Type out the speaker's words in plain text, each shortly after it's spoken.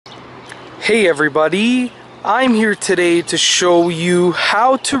Hey everybody, I'm here today to show you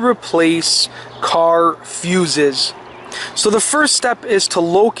how to replace car fuses. So the first step is to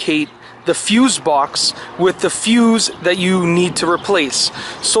locate the fuse box with the fuse that you need to replace.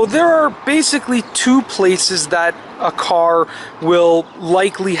 So there are basically two places that a car will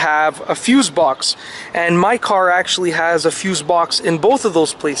likely have a fuse box, and my car actually has a fuse box in both of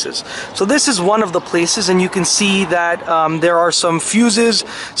those places. So this is one of the places, and you can see that there are some fuses,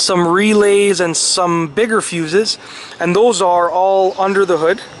 some relays, and some bigger fuses, and those are all under the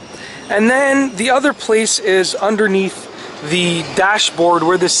hood. And then the other place is underneath the dashboard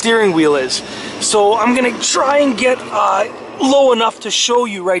where the steering wheel is. So I'm gonna try and get low enough to show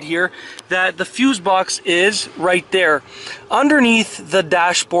you right here that the fuse box is right there underneath the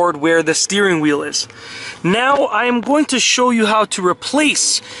dashboard where the steering wheel is. Now I am going to show you how to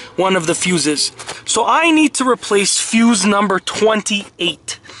replace one of the fuses. So I need to replace fuse number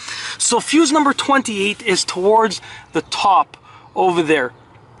 28. So fuse number 28 is towards the top over there.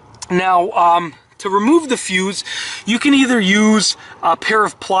 Now to remove the fuse, you can either use a pair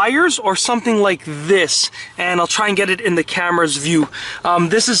of pliers or something like this, and I'll try and get it in the camera's view.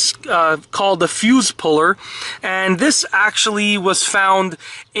 This is called the fuse puller, and this actually was found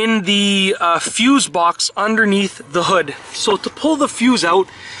in the fuse box underneath the hood. So to pull the fuse out,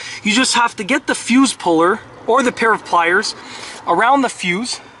 you just have to get the fuse puller or the pair of pliers around the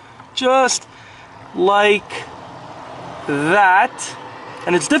fuse, just like that.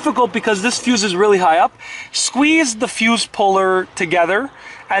 And it's difficult because this fuse is really high up. Squeeze the fuse puller together,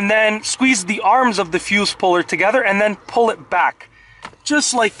 and then squeeze the arms of the fuse puller together, and then pull it back.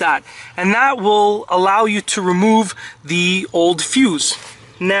 Just like that. And that will allow you to remove the old fuse.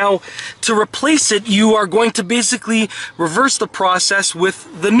 Now, to replace it, you are going to basically reverse the process with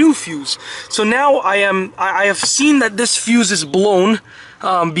the new fuse. So now I have seen that this fuse is blown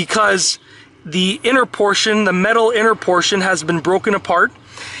because the inner portion, the metal inner portion, has been broken apart,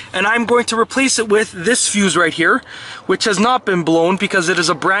 and I'm going to replace it with this fuse right here, which has not been blown because it is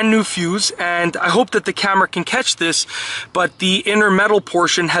a brand new fuse, and I hope that the camera can catch this, but the inner metal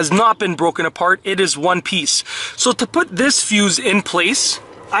portion has not been broken apart. It is one piece. So to put this fuse in place,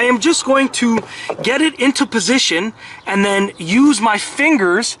 I am just going to get it into position and then use my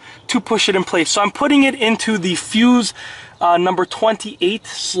fingers to push it in place. So I'm putting it into the fuse number 28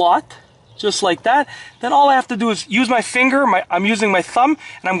 slot, just like that. Then all I have to do is use my finger, I'm using my thumb,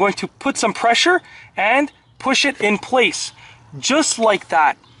 and I'm going to put some pressure and push it in place, just like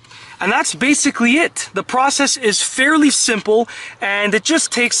that. And that's basically it. The process is fairly simple, and it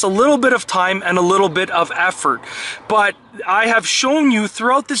just takes a little bit of time and a little bit of effort. But I have shown you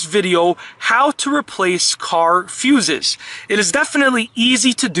throughout this video how to replace car fuses. It is definitely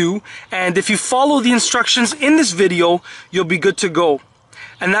easy to do, and if you follow the instructions in this video, you'll be good to go.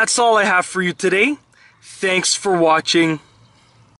 And that's all I have for you today. Thanks for watching.